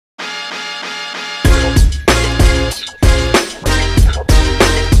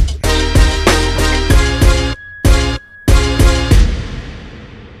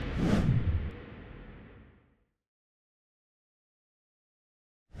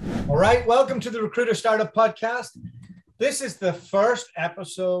All right, welcome to the Recruiter Startup Podcast. This is the first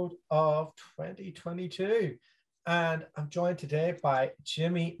episode of 2022, and I'm joined today by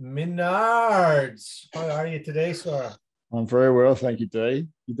Jimmy Minards. How are you today, sir? I'm very well, thank you, Dee.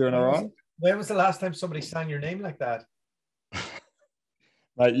 You doing all right? When was the last time somebody sang your name like that?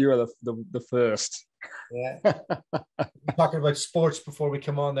 Mate, you are the first. Yeah. We're talking about sports before we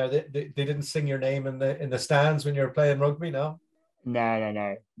come on there. They didn't sing your name in the stands when you were playing rugby, no?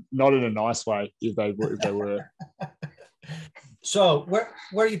 No. Not in a nice way, if they were. So where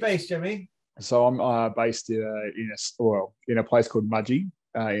are you based, Jimmy? So I'm based in a place called Mudgee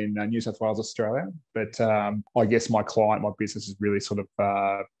in New South Wales, Australia. But I guess my business is really sort of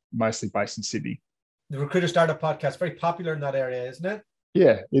mostly based in Sydney. The Recruiter Startup Podcast, very popular in that area, isn't it?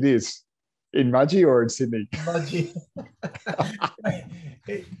 Yeah, it is. In Mudgee or in Sydney? Mudgee.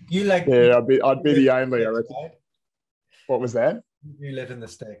 You like? Yeah, I'd be the only. I reckon. Right? What was that? You live in the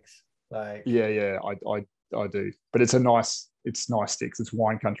sticks, like. Yeah, I do. But it's nice sticks. It's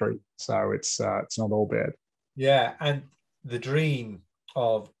wine country, so it's not all bad. Yeah, and the dream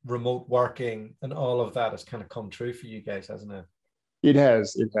of remote working and all of that has kind of come true for you guys, hasn't it? It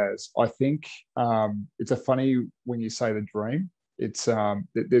has. I think it's a funny when you say the dream. It's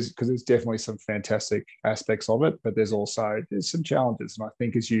there's definitely some fantastic aspects of it, but there's some challenges, and I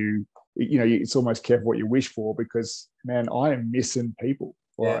think as you know, it's almost careful what you wish for, because man, I am missing people.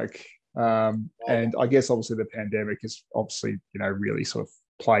 And I guess obviously the pandemic has obviously really sort of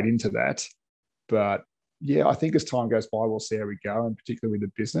played into that, but yeah, I think as time goes by, we'll see how we go, and particularly with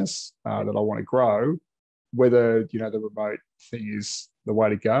the business that I want to grow, whether the remote thing is the way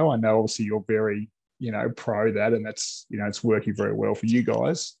to go. I know obviously you're very pro that, and that's it's working very well for you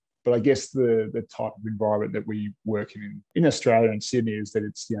guys. But I guess the type of environment that we work in Australia and Sydney is that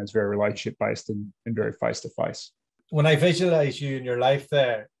it's very relationship based and very face to face. When I visualize you in your life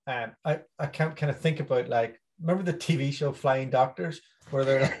there, I can't kind of think about, like, remember the TV show Flying Doctors, where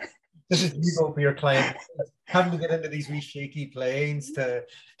they're like, this is you go for your client, having to get into these wee shaky planes to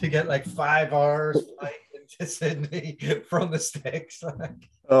get like 5 hours flight into Sydney from the sticks.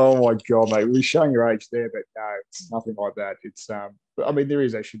 Oh my God, mate! We're showing your age there, but no, it's nothing like that. It's I mean, there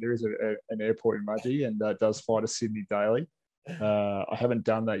is an airport in Mudgee, and it does fly to Sydney daily. I haven't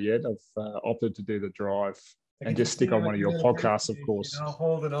done that yet. I've opted to do the drive and just stick on one of your podcasts, of course.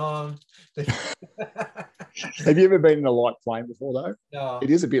 Holding on. Have you ever been in a light plane before, though? No. It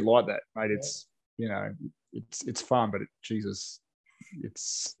is a bit like that, mate. It's it's fun, but it's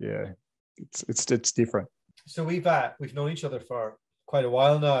different. So we've known each other for quite a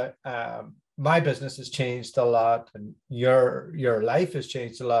while now. My business has changed a lot, and your life has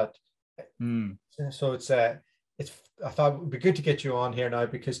changed a lot. So I thought it would be good to get you on here now,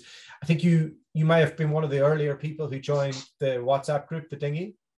 because I think you might have been one of the earlier people who joined the WhatsApp group, the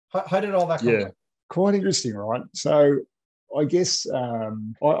Dinghy. How did all that come? Yeah, quite interesting, right? So I guess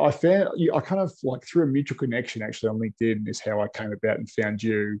I found you. I kind of, like, through a mutual connection actually on LinkedIn is how I came about and found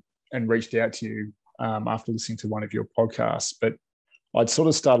you and reached out to you after listening to one of your podcasts. But I'd sort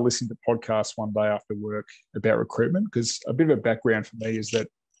of started listening to podcasts one day after work about recruitment, because a bit of a background for me is that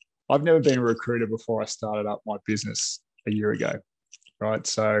I've never been a recruiter before I started up my business a year ago, right?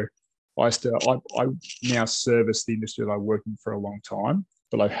 So I now service the industry that I worked in for a long time,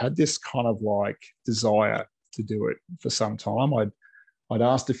 but I've had this kind of like desire to do it for some time. I'd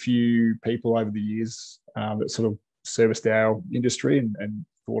asked a few people over the years that sort of serviced our industry and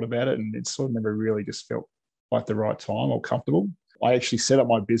thought about it, and it sort of never really just felt like the right time or comfortable. I actually set up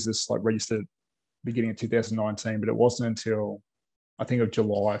my business, like registered beginning of 2019, but it wasn't until I think of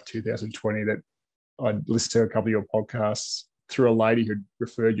July of 2020 that I listened to a couple of your podcasts through a lady who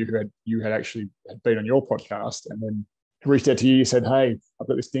referred you, who had actually been on your podcast, and then reached out to you. You said, "Hey, I've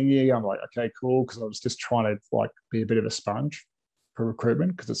got this Dinghy." I'm like, "Okay, cool," because I was just trying to like be a bit of a sponge for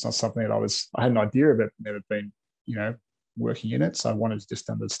recruitment, because it's not something that I had an idea of it, never been working in it, so I wanted to just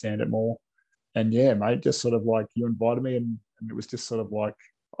understand it more. And yeah, mate, just sort of like you invited me, and it was just sort of like,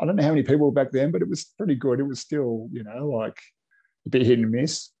 I don't know how many people were back then, but it was pretty good. It was still like a bit hit and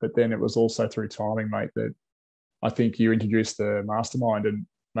miss, but then it was also through timing, mate, that I think you introduced the mastermind, and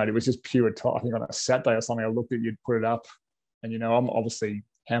mate, it was just pure time. I think on a Saturday or something, I looked at you'd put it up, and I'm obviously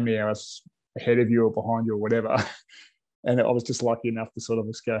how many hours ahead of you or behind you or whatever, and I was just lucky enough to sort of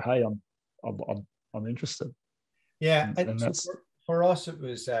just go, "Hey, I'm interested." Yeah, and that's for us, it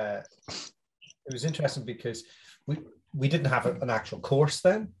was interesting because we didn't have an actual course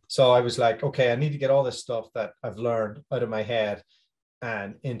then. So I was like, okay, I need to get all this stuff that I've learned out of my head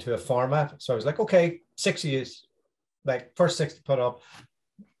and into a format. So I was like, okay, 6 years, like first 6 to put up,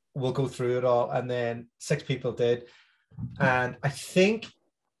 we'll go through it all. And then 6 people did. And I think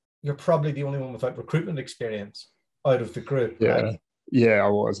you're probably the only one without recruitment experience out of the group, right? Yeah, I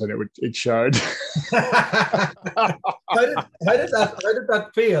was, and it showed. How did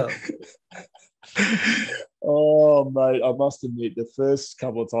that feel? Oh, mate, I must admit, the first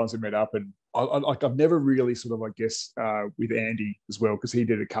couple of times we met up, and I've never really sort of, I guess, with Andy as well, because he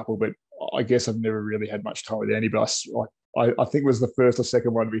did a couple, but I guess I've never really had much time with Andy. But I think it was the first or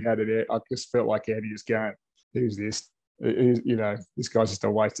second one we had it. I just felt like Andy was going, "Who's this? This guy's just a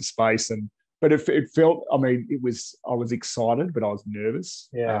waste of space." But it felt, I mean, I was excited, but I was nervous.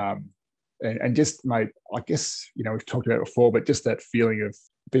 Yeah. And just, mate, I guess, we've talked about it before, but just that feeling of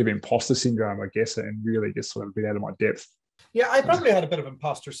a bit of imposter syndrome, I guess, and really just sort of a bit out of my depth. Yeah, I probably had a bit of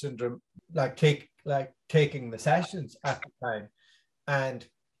imposter syndrome, taking the sessions at the time. And,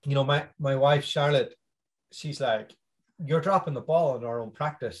 my wife, Charlotte, she's like, "You're dropping the ball in our own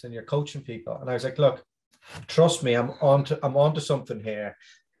practice and you're coaching people." And I was like, "Look, trust me, I'm onto something here.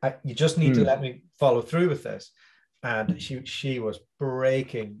 You just need to let me follow through with this." And she was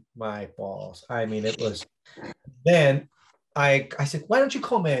breaking my balls. I mean, it was. Then I said, "Why don't you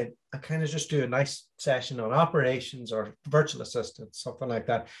come in and kind of just do a nice session on operations or virtual assistant, something like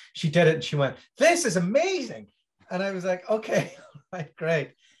that?" She did it and she went, "This is amazing." And I was like, "Okay, right,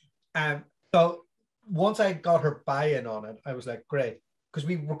 great." So once I got her buy-in on it, I was like, "Great," because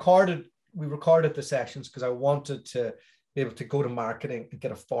we recorded the sessions because I wanted to be able to go to marketing and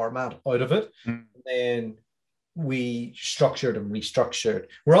get a format out of it. And then we structured and restructured.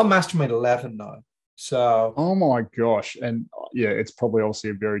 We're on Mastermind 11 now. So, oh my gosh. And yeah, it's probably also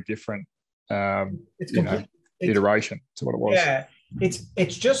a very different iteration to what it was. Yeah,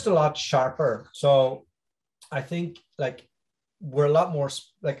 it's just a lot sharper. So I think we're a lot more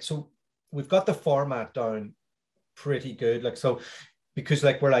so we've got the format down pretty good. Because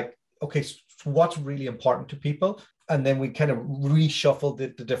we're like, okay, so what's really important to people? And then we kind of reshuffled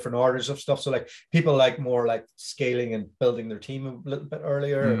the different orders of stuff. So people like more like scaling and building their team a little bit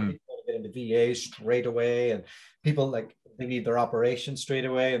earlier. People want to get into VAs straight away, and people they need their operations straight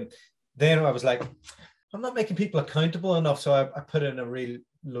away. And then I was like, I'm not making people accountable enough. So I put in a real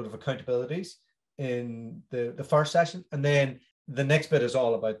load of accountabilities in the first session. And then the next bit is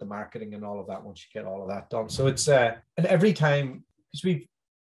all about the marketing and all of that once you get all of that done. So it's and every time, because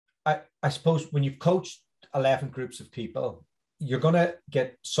I suppose when you've coached 11 groups of people, you're going to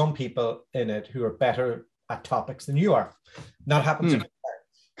get some people in it who are better at topics than you are. That happens every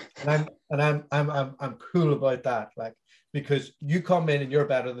time. And I'm cool about that. Because you come in and you're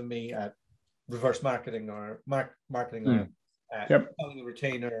better than me at reverse marketing or marketing on selling a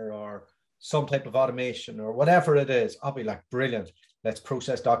retainer or some type of automation or whatever it is. I'll be like, brilliant. Let's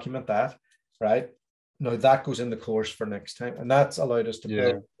process document that, right? No, that goes in the course for next time. And that's allowed us to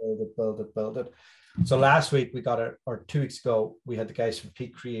build it. So last week we got it, or 2 weeks ago, we had the guys from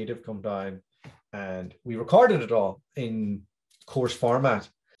Peak Creative come down and we recorded it all in course format.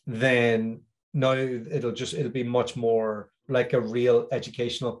 Then now it'll be much more like a real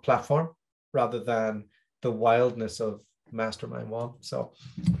educational platform rather than the wildness of Mastermind 1. So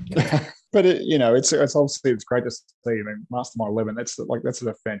but it's obviously, it's great to see. I mean, Mastermind 11, that's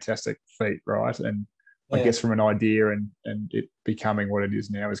a fantastic feat, right? And I guess from an idea and it becoming what it is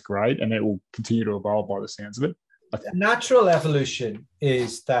now is great, and it will continue to evolve by the sounds of it. Natural evolution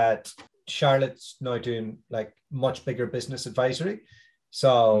is that Charlotte's now doing much bigger business advisory.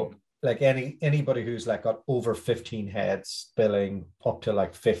 So anybody who's got over 15 heads billing up to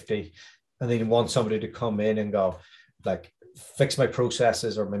 50, and they want somebody to come in and go fix my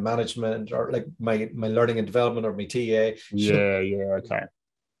processes or my management or my learning and development or my TA. Okay.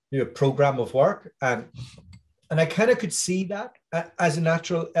 Do a program of work, and I kind of could see that as a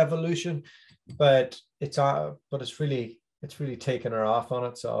natural evolution, but it's really taken her off on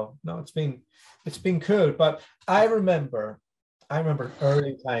it. So no, it's been cool. But I remember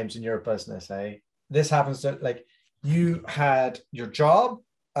early times in your business. This happens to you had your job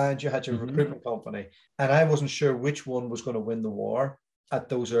and you had your recruitment company, and I wasn't sure which one was going to win the war at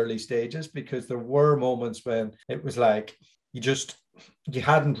those early stages, because there were moments when it was you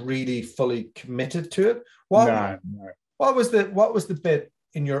hadn't really fully committed to it. No. What was the bit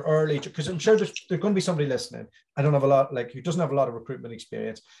in your early, because I'm sure there's going to be somebody listening. I don't have a lot, who doesn't have a lot of recruitment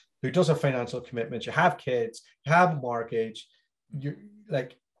experience, who does have financial commitments. You have kids, you have a mortgage,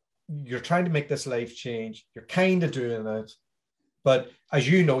 you're trying to make this life change. You're kind of doing it, but as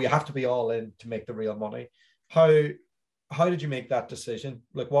you know, you have to be all in to make the real money. How did you make that decision?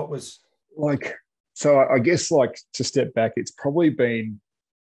 What was so I guess to step back, it's probably been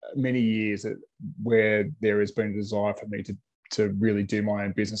many years where there has been a desire for me to really do my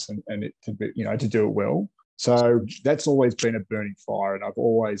own business and it to be, to do it well. So that's always been a burning fire, and I've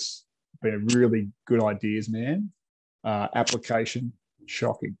always been a really good ideas man. Application,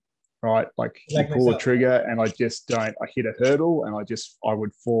 shocking, right? Like you pull the trigger and I just don't, I hit a hurdle and I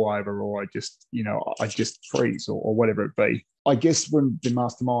would fall over, or I just freeze, or whatever it be. I guess when the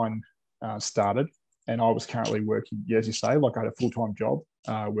mastermind started, and I was currently working, as you say, like I had a full-time job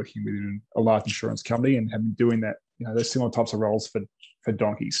working within a large insurance company, and have been doing that, there's similar types of roles for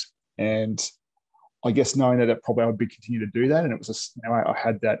donkeys. And I guess knowing that probably I would continue to do that, and it was I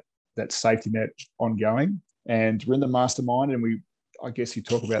had that safety net ongoing. And we're in the mastermind, and I guess you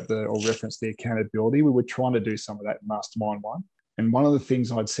talk about or reference the accountability. We were trying to do some of that mastermind one. And one of the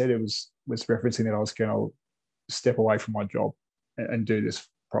things I'd said, it was referencing that I was going to step away from my job and do this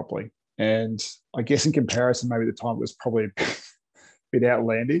properly. And I guess in comparison, maybe at the time it was probably a bit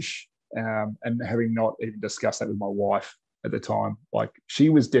outlandish. And having not even discussed that with my wife at the time, like she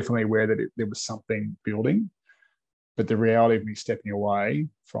was definitely aware that there was something building. But the reality of me stepping away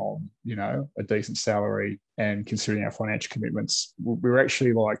from, a decent salary and considering our financial commitments, we were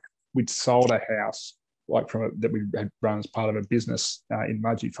actually we'd sold a house that we had run as part of a business in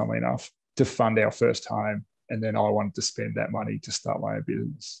Mudgee, funnily enough, to fund our first home. And then I wanted to spend that money to start my own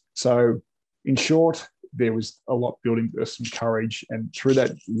business. So in short, there was a lot building, some courage. And through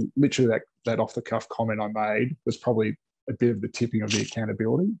that, literally that off the cuff comment I made was probably a bit of the tipping of the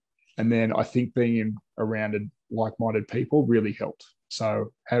accountability. And then I think being around like-minded people really helped.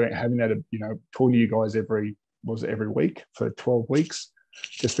 So having that, talking to you guys every week for 12 weeks,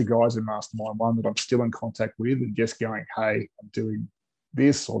 just the guys in Mastermind One that I'm still in contact with, and just going, hey, I'm doing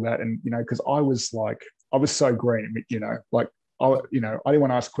this or that. And, because I was so green, I didn't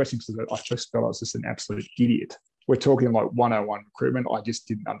want to ask questions because I just felt I was just an absolute idiot. We're talking like 101 recruitment. I just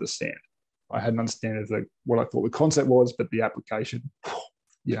didn't understand. I had an understanding of what I thought the concept was, but the application,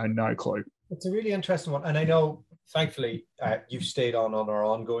 no clue. It's a really interesting one. And I know, thankfully, you've stayed on our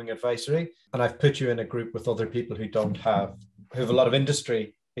ongoing advisory, and I've put you in a group with other people who have a lot of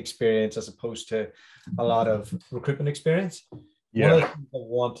industry experience as opposed to a lot of recruitment experience. Yeah. One of the things I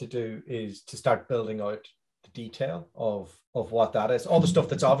want to do is to start building out the detail of what that is. All the stuff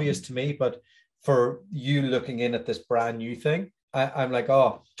that's obvious to me, but for you looking in at this brand new thing, I'm like,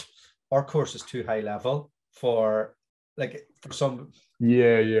 oh, our course is too high level for some.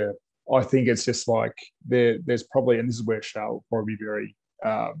 Yeah. I think it's just there's probably, and this is where Charlotte will probably be very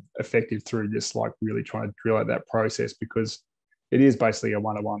effective through just really trying to drill out that process, because it is basically a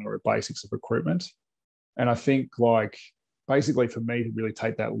 101 or a basics of recruitment. And I think basically for me to really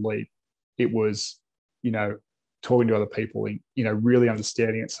take that leap, it was, talking to other people and, really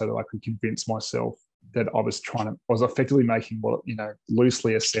understanding it so that I could convince myself that I was effectively making what,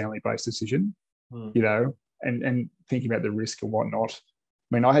 loosely a soundly based decision, and thinking about the risk and whatnot.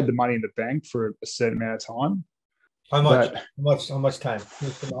 I mean, I had the money in the bank for a certain amount of time. How much time?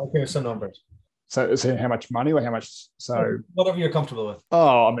 Give us some numbers. So how much money or how much? So whatever you're comfortable with.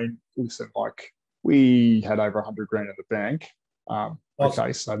 Oh, I mean, listen, we had over 100 grand in the bank. Awesome.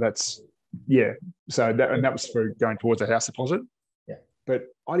 Okay, so that's, yeah. So that was for going towards a house deposit. Yeah. But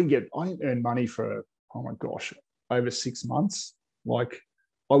I didn't earn money for, oh my gosh, over 6 months. I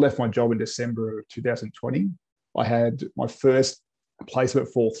left my job in December of 2020. I had my first placement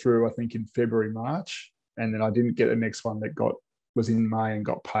fall through, I think, in February, March. And then I didn't get the next one that was in May and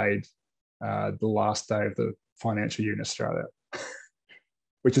got paid the last day of the financial year in Australia,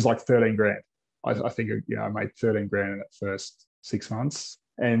 which is 13 grand. I think, I made 13 grand in that first 6 months.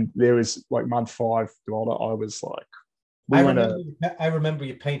 And there was month 5, dualta, I was I remember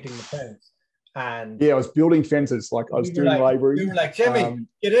you painting the fence. And yeah, I was building fences. I was doing labouring. You were like, Jimmy,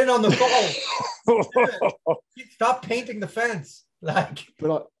 get in on the ball. Stop painting the fence. But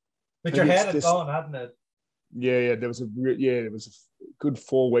your head had gone, hadn't it? Yeah. There was a good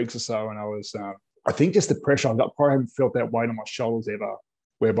 4 weeks or so, and I was, I think, just the pressure. I probably haven't felt that weight on my shoulders ever,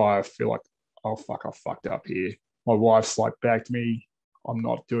 whereby I feel like, oh fuck, I fucked up here. My wife's backed me. I'm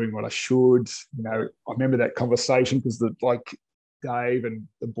not doing what I should. I remember that conversation because Dave and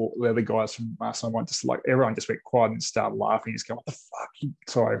the other guys from Mastermind just everyone just went quiet and started laughing. Just going, what the fuck?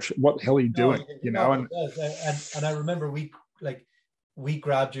 Sorry, what the hell are you doing? And I remember we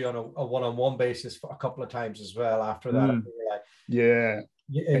grabbed you on a one-on-one basis for a couple of times as well after that. And we were yeah.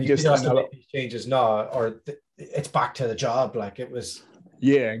 And you just make these changes now, or it's back to the job. It was.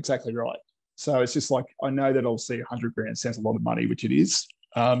 Yeah, exactly right. So it's just I know that obviously 100 grand sounds a lot of money, which it is.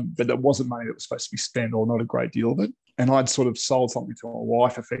 But that wasn't money that was supposed to be spent, or not a great deal of it. And I'd sort of sold something to my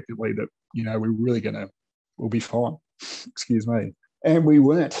wife effectively that, we're really we'll be fine. Excuse me. And we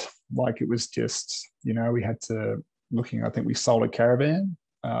weren't. It was just, we had to I think we sold a caravan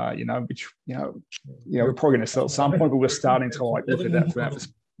which, we're probably going to sell at some point, but we're starting to like look at that from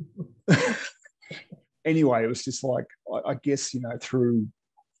that. Anyway, it was just like, I guess, through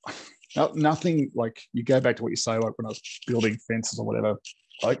nothing, like you go back to what you say, like when I was building fences or whatever,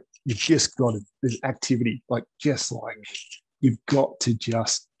 like you've just got this activity, like just like you've got to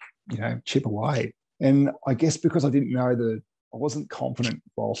just, chip away. And I guess because I didn't know I wasn't confident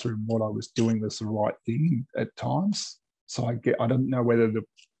whilst in what I was doing was the right thing at times. So I didn't know whether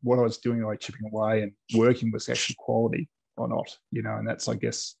what I was doing, like chipping away and working, was actually quality or not, and that's, I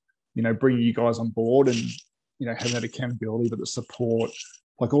guess, bringing you guys on board and, having that accountability, but the support,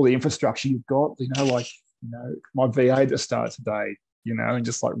 like all the infrastructure you've got, my VA that started today, and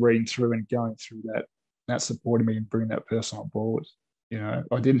just like reading through and going through that supported me and bringing that person on board.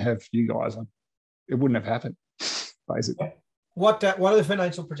 I didn't have you guys, it wouldn't have happened, basically. What are the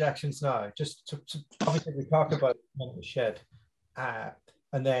financial projections now? Just obviously we talked about the shed,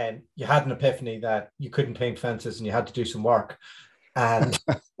 and then you had an epiphany that you couldn't paint fences and you had to do some work. And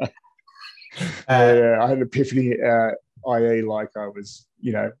I had an epiphany, i.e., like I was,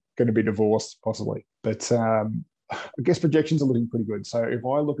 going to be divorced possibly. But I guess projections are looking pretty good. So if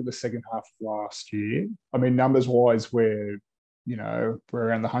I look at the second half of last year, I mean, numbers wise, we're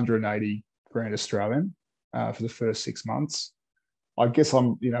around the 180 grand Australian for the first 6 months. I guess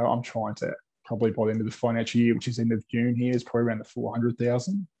I'm trying to probably by the end of the financial year, which is end of June here, is probably around the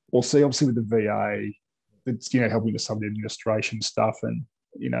 400,000. We'll see, obviously, with the VA, it's, helping with some of the administration stuff and,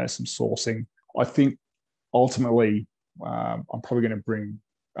 some sourcing. I think ultimately I'm probably going to bring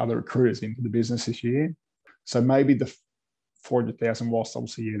other recruiters into the business this year. So maybe the 400,000, whilst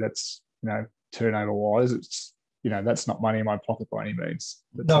obviously, that's, turnover wise, it's, that's not money in my pocket by any means.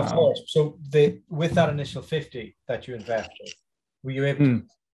 But, no, of course. So with that initial 50 that you invested, were you able to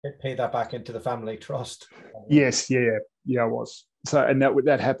pay that back into the family trust? Yes, yeah, I was. So, and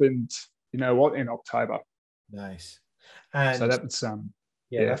that happened, in October. Nice. And so that was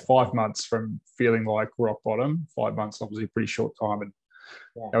 5 months from feeling like rock bottom. 5 months, obviously, a pretty short time, and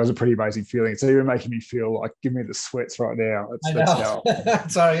that was a pretty amazing feeling. It's even making me feel like, give me the sweats right now. That's how.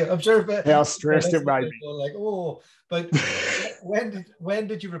 Sorry, I'm sure how stressed it made me. Like, but when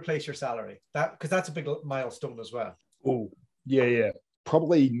did you replace your salary? Because that's a big milestone as well. Oh, yeah.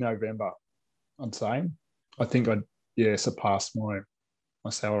 Probably November, I'm saying. I think I'd surpassed my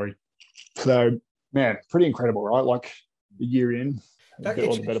salary. So, man, pretty incredible, right? Like a year in,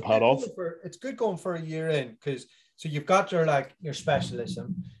 the better part of. It's good going for a year in, because so you've got your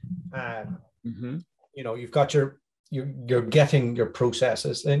specialism, and you've got you're getting your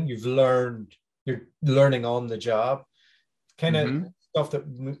processes in. You're learning on the job. Kind of stuff that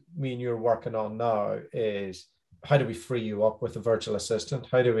me and you're working on now is, how do we free you up with a virtual assistant?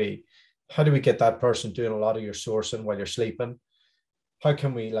 How do we get that person doing a lot of your sourcing while you're sleeping? How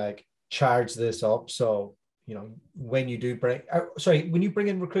can we charge this up? So, when you do when you bring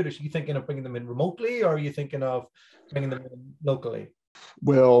in recruiters, are you thinking of bringing them in remotely, or are you thinking of bringing them in locally?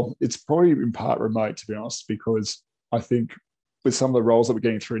 Well, it's probably in part remote, to be honest, because I think with some of the roles that we're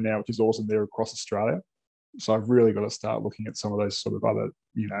getting through now, which is awesome, they're across Australia. So I've really got to start looking at some of those sort of other,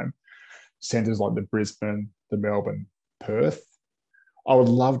 centres like the Brisbane, the Melbourne, Perth. I would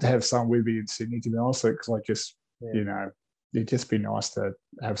love to have some with me in Sydney, to be honest, because it'd just be nice to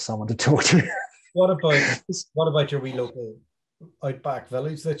have someone to talk to. What about your wee local outback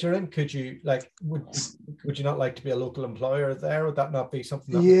village that you're in? Could you would you not like to be a local employer there? Would that not be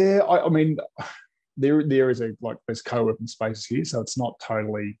something that I mean, there is there's co-working spaces here, so it's not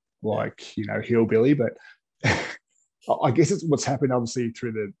totally hillbilly, but I guess it's what's happened obviously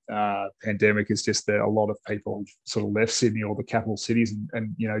through the pandemic is just that a lot of people sort of left Sydney or the capital cities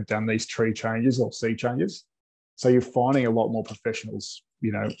and done these tree changes or sea changes. So you're finding a lot more professionals,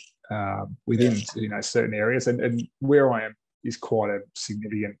 within certain areas, and where I am is quite a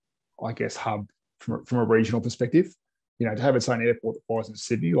significant, I guess, hub from a regional perspective. To have its own airport that flies in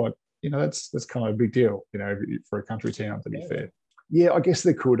Sydney, that's kind of a big deal, for a country town, to be fair. Yeah, I guess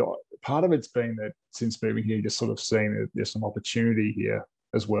they could. Part of it's been that since moving here, just sort of seeing that there's some opportunity here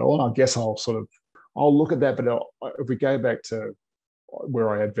as well. And I guess I'll look at that. But if we go back to where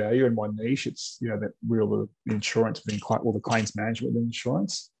I add value in my niche, it's, that the insurance, the claims management and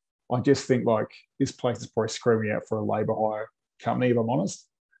insurance. I just think this place is probably screwing me out for a labour hire company, if I'm honest.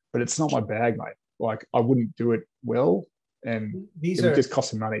 But it's not my bag, mate. I wouldn't do it well, and it would just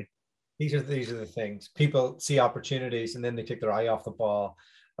cost me money. These are the things. People see opportunities and then they take their eye off the ball.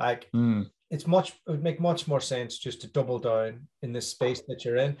 It would make much more sense just to double down in this space that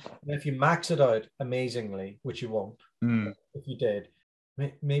you're in. And if you max it out amazingly, which you won't, if you did,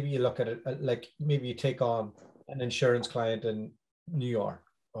 maybe you look at it maybe you take on an insurance client in New York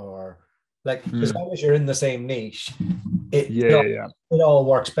or like, as long as you're in the same niche, it all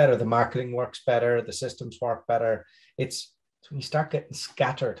works better. The marketing works better. The systems work better. It's when you start getting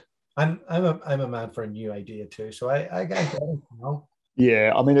scattered. I'm a man for a new idea too. So I get it, you know?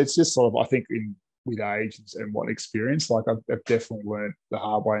 Yeah, I mean, it's just sort of, I think with age and what experience, like I've definitely learned the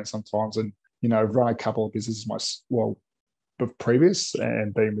hard way and sometimes, and, you know, I've run a couple of businesses previous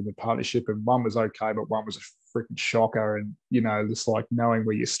and been with a partnership, and one was okay, but one was a freaking shocker. And, you know, just like knowing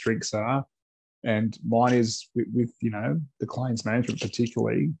where your strengths are. And mine is with you know, the claims management,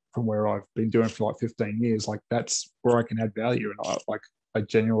 particularly from where I've been doing for like 15 years, like that's where I can add value. And I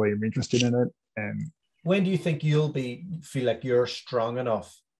genuinely am interested in it. And when do you think you'll feel like you're strong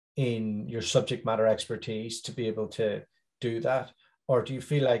enough in your subject matter expertise to be able to do that? Or do you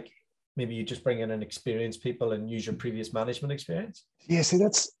feel like maybe you just bring in an experienced people and use your previous management experience? Yeah, see,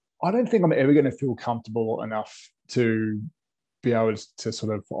 I don't think I'm ever going to feel comfortable enough to be able to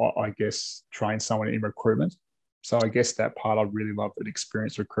sort of, I guess, train someone in recruitment. So I guess that part I'd really love an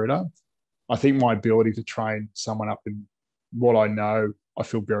experienced recruiter. I think my ability to train someone up in what I know, I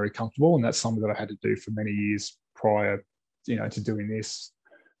feel very comfortable. And that's something that I had to do for many years prior, you know, to doing this.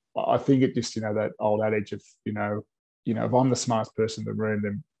 I think it just, you know, that old adage of, you know, if I'm the smartest person in the room,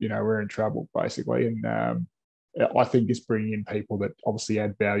 then, you know, we're in trouble basically. And I think just bringing in people that obviously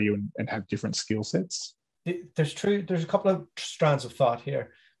add value and have different skill sets. There's a couple of strands of thought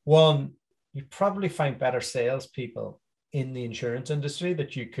here. One, you probably find better salespeople in the insurance industry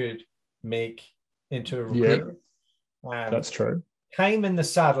that you could make into a recruiter. Yeah, that's true. Time in the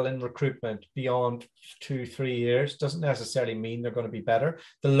saddle in recruitment beyond 2-3 years doesn't necessarily mean they're going to be better.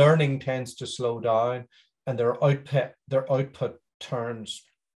 The learning tends to slow down, and their output turns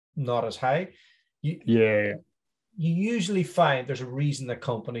not as high. You usually find there's a reason that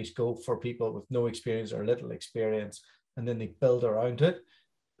companies go for people with no experience or little experience, and then they build around it.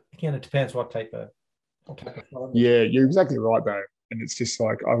 Again, it depends what type of firm. Yeah, you're exactly right though. And it's just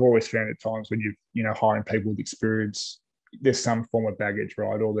like, I've always found at times when you're hiring people with experience, there's some form of baggage,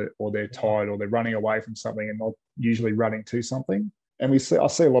 right? Or they're tired, or they're running away from something and not usually running to something. And I see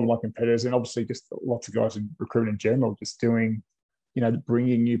a lot of my competitors, and obviously just lots of guys in recruitment in general, just doing, you know,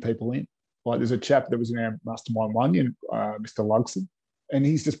 bringing new people in. Like there's a chap that was in our mastermind one, Mr. Lugson, and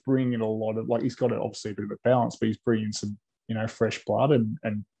he's just bringing in a lot of, like, he's got obviously a bit of a balance, but he's bringing some, you know, fresh blood,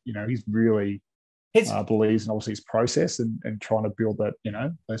 and you know, he's really believes in obviously his process and trying to build that, you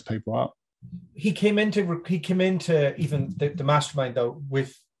know, those people up. He came into even the mastermind though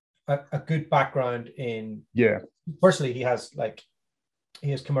with a good background in. Yeah. Firstly, he has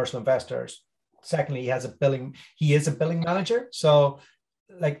commercial investors. Secondly, he is a billing manager. So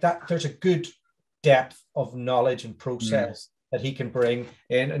like that, there's a good depth of knowledge and process that he can bring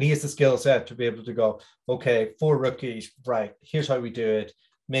in, and he has the skill set to be able to go, okay, 4 rookies, right, here's how we do it,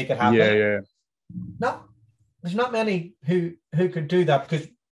 make it happen. There's not many who could do that, because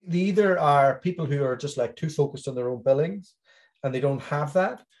they either are people who are just like too focused on their own billings and they don't have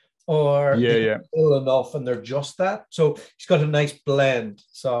that, or they bill enough and they're just that. So he's got a nice blend.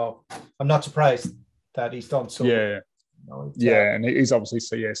 So I'm not surprised that he's done so. And he's obviously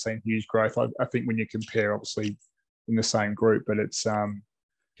seen huge growth. I think when you compare, obviously in the same group, but it's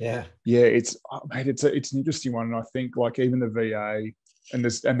it's an interesting one. And I think like even the VA and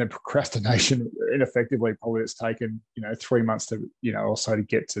the procrastination ineffectively probably it's taken, you know, 3 months to, you know, or so to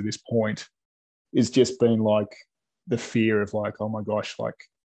get to this point, is just been like the fear of like, oh my gosh, like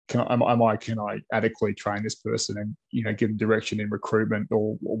can I adequately train this person and, you know, give them direction in recruitment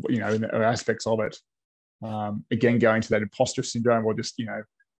or you know, in aspects of it. Again, going to that imposter syndrome, or just, you know,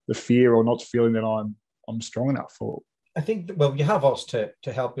 the fear or not feeling that I'm strong enough for. I think, well, you have us to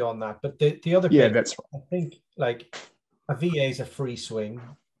help you on that, but the other bit, that's right. I think like a VA is a free swing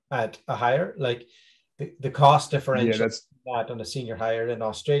at a hire. Like the cost differential that on a senior hire in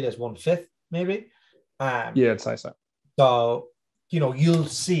Australia is 1/5 maybe. I'd say so. So, you know, you'll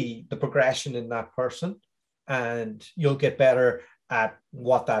see the progression in that person, and you'll get better at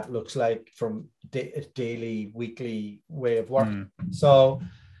what that looks like from daily, weekly way of work. So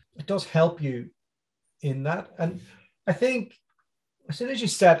it does help you in that. And I think as soon as you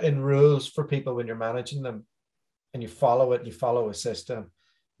set in rules for people when you're managing them and you follow it, you follow a system,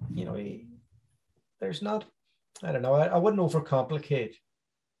 you know, there's not, I don't know, I wouldn't overcomplicate.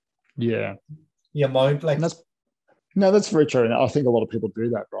 Yeah. The amount, like. That's very true. And I think a lot of people do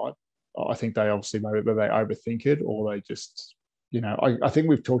that, right? I think they obviously maybe they overthink it, or they just, you know, I think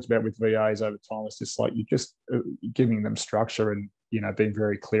we've talked about with VAs over time, it's just like you're just giving them structure and, you know, being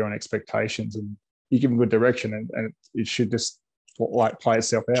very clear on expectations, and you give them good direction, and it should just like play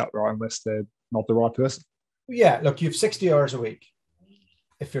itself out, right? Unless they're not the right person. Yeah, look, you have 60 hours a week.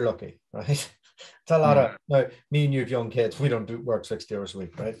 if you're lucky, right? It's a lot of, no, me and you have young kids, we don't do work 60 hours a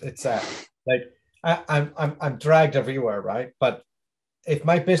week, right? It's like I'm dragged everywhere, right? But if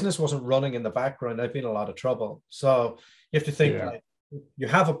my business wasn't running in the background, I'd be in a lot of trouble. So you have to think like you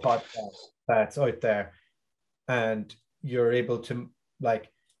have a podcast that's out there and you're able to like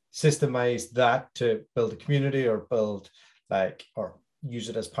systemize that to build a community or build like, or use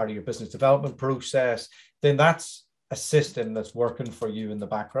it as part of your business development process, then that's a system that's working for you in the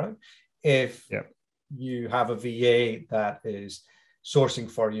background. If you have a VA that is sourcing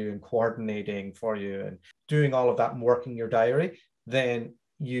for you and coordinating for you and doing all of that and working your diary, then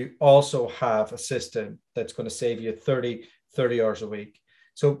you also have a system that's going to save you 30 hours a week.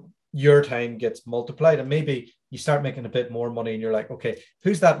 So your time gets multiplied and maybe you start making a bit more money and you're like, okay,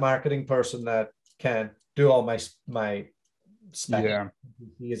 who's that marketing person that can do all my spec,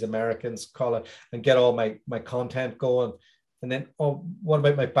 as Americans call it, and get all my content going. And then, oh, what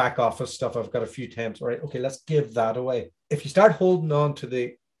about my back office stuff? I've got a few temps. All right, okay, let's give that away. If you start holding on to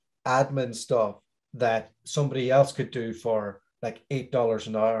the admin stuff that somebody else could do for like $8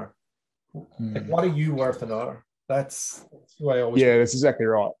 an hour, like what are you worth an hour? That's what I always. Yeah, that's exactly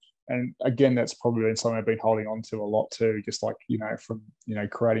right. And again, that's probably been something I've been holding on to a lot too, just like, from,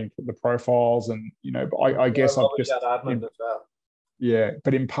 creating the profiles and, but I guess I've just, that admin as well. Yeah,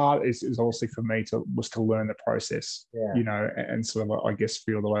 but in part is obviously for me to learn the process, and sort of, I guess,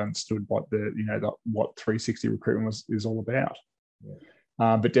 feel that I understood what what 360 recruitment is all about.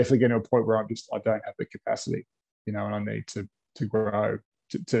 Yeah. But definitely getting to a point where I don't have the capacity, and I need to grow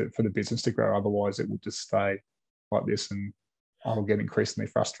for the business to grow. Otherwise, it will just stay like this, and I'll get increasingly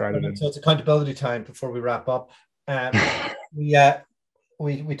frustrated. So it's accountability time before we wrap up.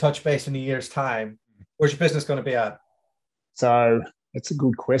 We touch base in a year's time. Where's your business going to be at? So it's a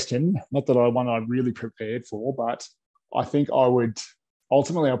good question. Not that I'm really prepared for, but I think I'll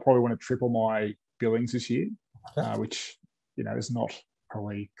probably want to triple my billings this year, which, is not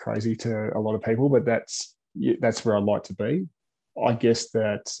probably crazy to a lot of people, but that's where I'd like to be. I guess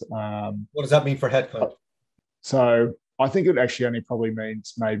that. What does that mean for headcount? So I think it actually only probably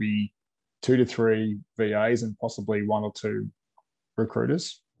means maybe 2 to 3 VAs and possibly 1 or 2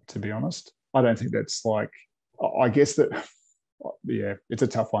 recruiters, to be honest. I don't think that's I guess that, it's a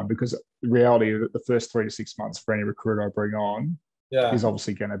tough one because the reality is that the first 3 to 6 months for any recruiter I bring on is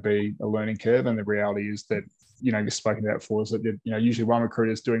obviously going to be a learning curve. And the reality is that, you've spoken about before, is that, usually one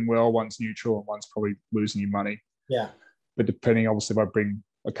recruiter is doing well, one's neutral, and one's probably losing you money. Yeah. But depending, obviously, if I bring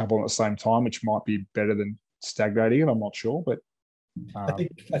a couple at the same time, which might be better than stagnating it, I'm not sure. But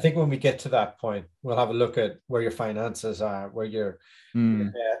I think when we get to that point, we'll have a look at where your finances are, where your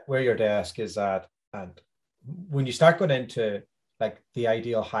desk is at, and when you start going into like the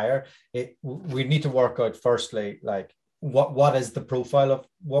ideal hire, we need to work out firstly like what is the profile of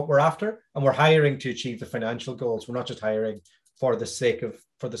what we're after, and we're hiring to achieve the financial goals. We're not just hiring for the sake of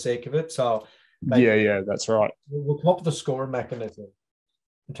it. So that's right. We'll come up with a score mechanism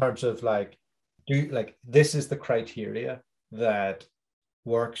in terms of this is the criteria that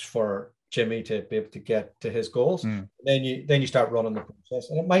works for Jimmy to be able to get to his goals. Then you start running the process,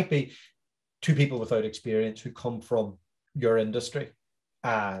 and it might be 2 people without experience who come from your industry,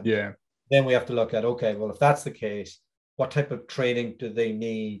 and then we have to look at, okay, well, if that's the case, what type of training do they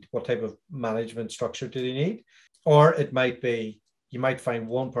need? What type of management structure do they need? Or it might be, you might find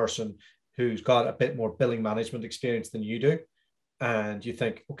one person who's got a bit more billing management experience than you do, and you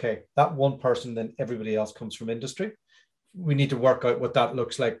think, okay, that one person, then everybody else comes from industry. We need to work out what that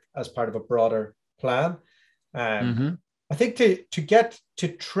looks like as part of a broader plan. I think to get to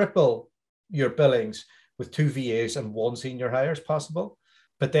triple your billings with 2 VAs and 1 senior hire is possible.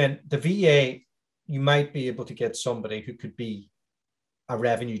 But then the VA, you might be able to get somebody who could be a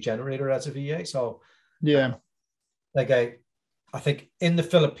revenue generator as a VA. So I think in the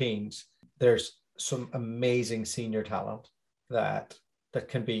Philippines, there's some amazing senior talent that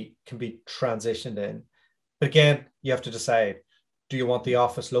can be transitioned in. But again, you have to decide, do you want the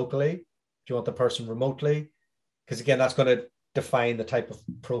office locally? Do you want the person remotely? Because again, that's going to define the type of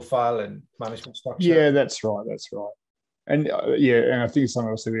profile and management structure. Yeah, that's right. And and I think it's something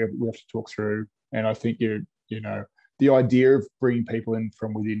else that we have to talk through. And I think the idea of bringing people in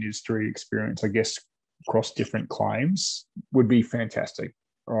from within industry experience, I guess, across different claims would be fantastic,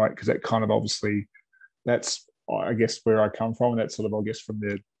 right? Because that kind of obviously, that's, I guess, where I come from. And that's sort of, I guess, from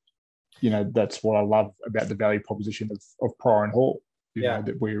the, that's what I love about the value proposition of Pryor and Hall,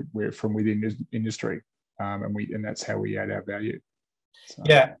 that we're from within industry. And that's how we add our value. So.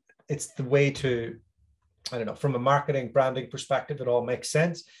 Yeah, it's the way to, I don't know, from a marketing branding perspective, it all makes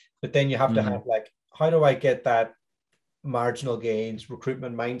sense. But then you have to have how do I get that marginal gains,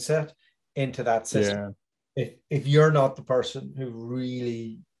 recruitment mindset into that system. Yeah. If you're not the person who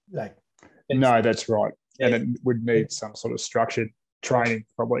really like, no, that's right. And it would need some sort of structured training,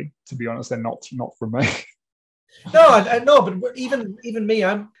 probably, to be honest, and not from me. No, I know, but even me,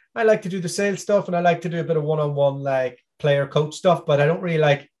 I like to do the sales stuff, and I like to do a bit of one-on-one like player coach stuff, but I don't really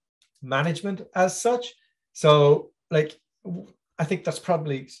like management as such. So like, I think that's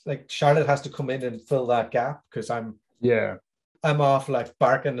probably like Charlotte has to come in and fill that gap, because I'm off like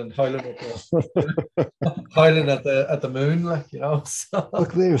barking and howling at the moon, like, you know. So.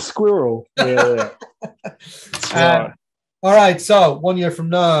 Look there, squirrel. Yeah. Right. All right. So 1 year from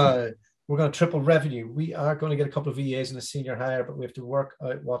now, we're going to triple revenue. We are going to get a couple of VAs and a senior hire, but we have to work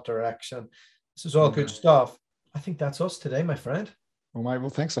out what direction. This is all good stuff. I think that's us today, my friend. Well,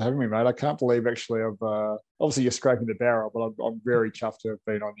 mate, thanks for having me, mate. I can't believe actually I've obviously you're scraping the barrel, but I'm very chuffed to have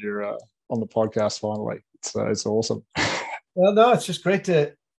been on your on the podcast finally. It's awesome. Well, no, it's just great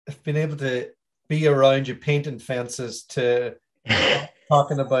to have been able to be around you, painting fences, to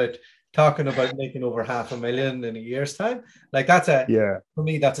talking about making over $500,000 in a year's time. Like for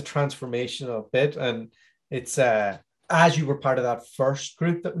me, that's a transformational bit. And it's as you were part of that first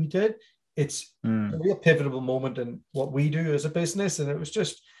group that we did, it's a real pivotal moment in what we do as a business. And it was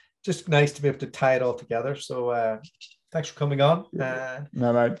just nice to be able to tie it all together. So thanks for coming on. No,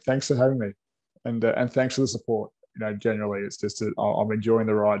 mate, thanks for having me. And thanks for the support. You know, generally it's just I'm enjoying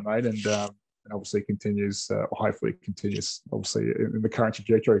the ride, mate. And obviously continues, hopefully obviously in the current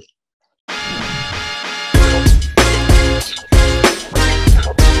trajectory.